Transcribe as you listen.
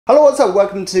Hello, what's up?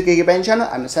 Welcome to Geekbuying channel.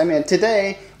 I'm Sammy, and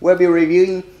today we'll be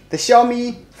reviewing the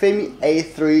Xiaomi Fimi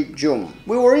A3 zoom.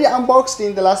 We already unboxed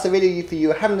in the last video. If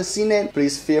you haven't seen it,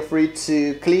 please feel free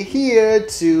to click here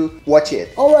to watch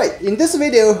it. Alright, in this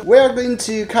video, we are going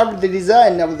to cover the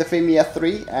design of the Fimi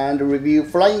A3 and review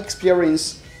flying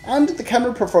experience and the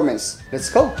camera performance. Let's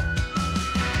go!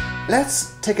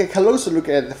 Let's take a closer look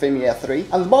at the Fimi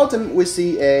A3. On the bottom, we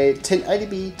see a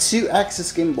 1080p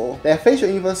 2-axis gimbal. The official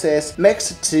info says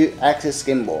mixed 2-axis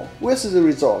gimbal. We'll see the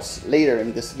results later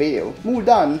in this video. Moved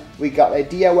on, we got a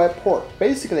DIY port.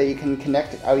 Basically, you can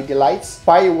connect LED lights,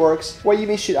 fireworks, or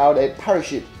even shoot out a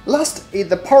parachute. Last is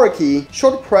the power key,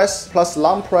 short press plus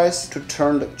long press to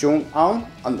turn the drone on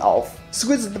and off.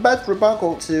 Squeeze the battery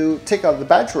buckle to take out the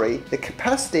battery. The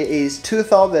capacity is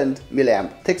 2000 mAh.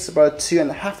 Takes about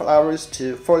 2.5 hours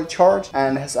to fully charge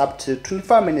and has up to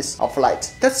 25 minutes of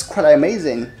flight. That's quite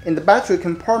amazing. In the battery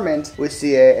compartment, we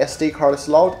see a SD card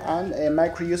slot and a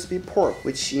micro USB port,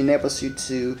 which enables you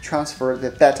to transfer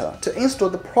the data. To install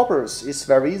the propellers is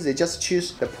very easy. Just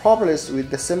choose the propellers with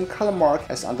the same color mark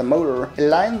as on the motor.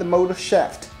 Align the motor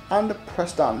shaft and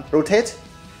press down. Rotate,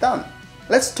 done.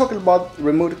 Let's talk about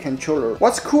remote controller.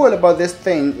 What's cool about this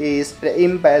thing is that it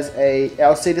embeds a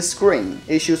LCD screen.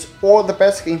 It shows all the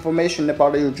basic information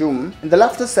about your drone. On the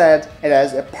left side, it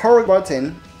has a power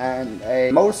button and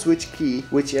a mode switch key,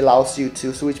 which allows you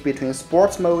to switch between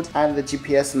sports mode and the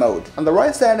GPS mode. On the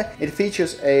right side, it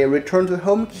features a return to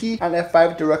home key and a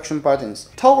 5 direction buttons.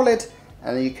 Toggle it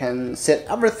and you can set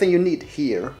everything you need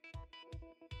here.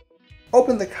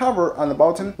 Open the cover. On the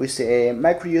bottom, we see a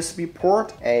micro USB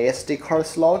port, a SD card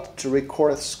slot to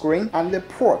record the screen, and a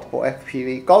port for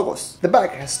FPV goggles. The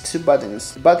back has 2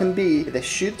 buttons. The button B is the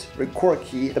shoot record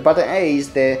key. The button A is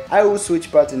the IO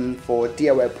switch button for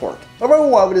DIY port.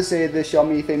 Overall, I would say the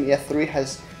Xiaomi Fimi A3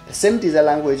 has the same design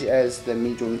language as the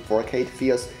Mi Drone 4K. It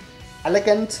feels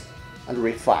elegant and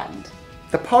refined.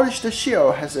 The polished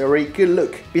shell has a very good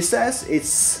look. Besides,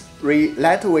 it's really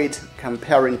lightweight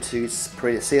comparing to its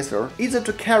predecessor, easy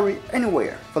to carry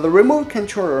anywhere. For the remote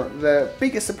controller, the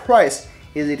biggest surprise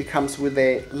is it comes with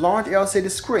a large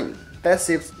LCD screen. That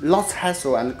saves lots of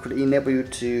hassle and could enable you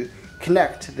to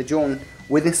connect the drone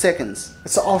within seconds.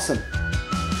 It's awesome.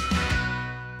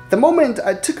 The moment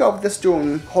I took off this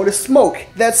drone, holy smoke,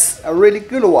 that's a really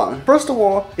good one. First of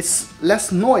all, it's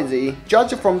less noisy.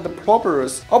 Judging from the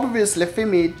propellers, obviously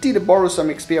Fimi did borrow some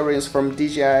experience from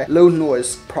DJI low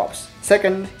noise props.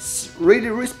 Second, it's really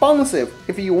responsive.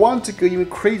 If you want to go even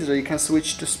crazier, you can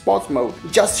switch to sports mode.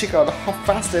 Just check out how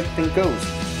fast that thing goes.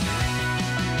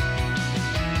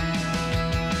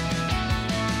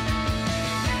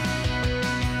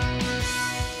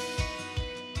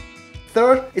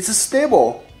 Third, it's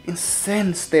stable.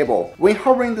 Insane stable. When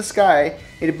hovering in the sky,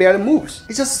 it barely moves.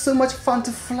 It's just so much fun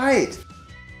to fly it.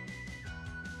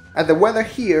 And the weather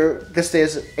here these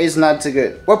days is not too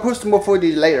good. We'll post more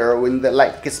footage later when the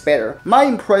light gets better. My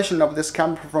impression of this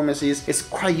camera performance is it's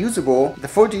quite usable. The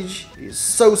footage is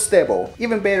so stable,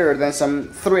 even better than some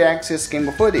 3-axis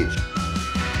gimbal footage.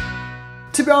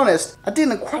 To be honest, I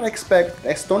didn't quite expect the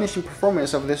astonishing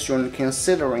performance of this drone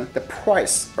considering the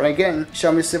price. But again,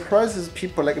 Xiaomi surprises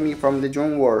people like me from the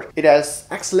drone world. It has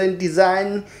excellent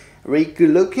design, very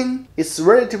good looking, it's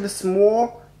relatively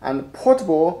small and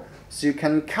portable, so you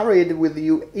can carry it with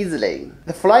you easily.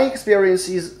 The flying experience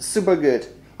is super good.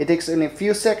 It takes only a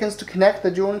few seconds to connect the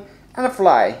drone and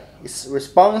fly. It's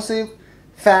responsive,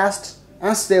 fast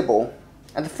and stable.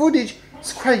 And the footage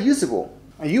is quite usable.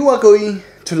 And you are going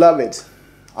to love it.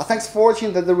 Thanks for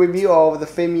watching the review of the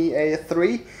Fimi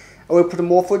A3. I will put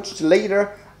more footage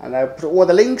later and I'll put all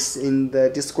the links in the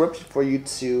description for you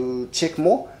to check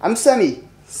more. I'm Sammy.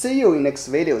 See you in next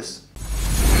videos.